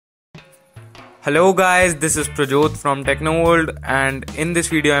Hello guys, this is Prajot from Technoworld, and in this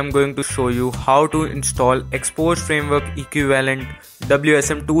video I am going to show you how to install Xposed framework equivalent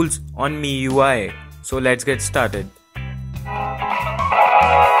WSM tools on MIUI. So let's get started.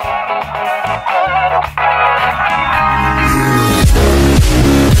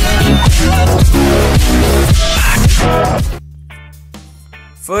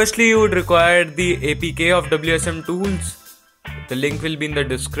 Firstly, you would require the APK of WSM tools. The link will be in the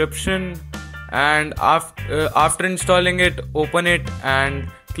description. And after installing it, open it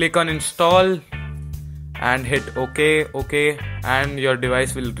and click on install and hit OK, and your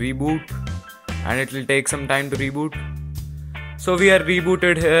device will reboot, and it will take some time to reboot. So we are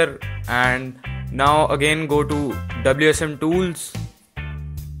rebooted here, and now again go to WSM tools,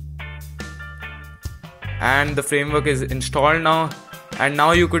 and the framework is installed now, and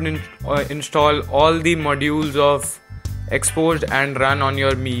now you could install all the modules of Xposed and run on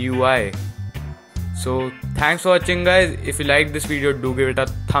your MIUI. So thanks for watching guys. If you liked this video, do give it a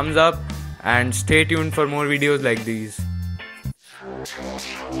thumbs up and stay tuned for more videos like these.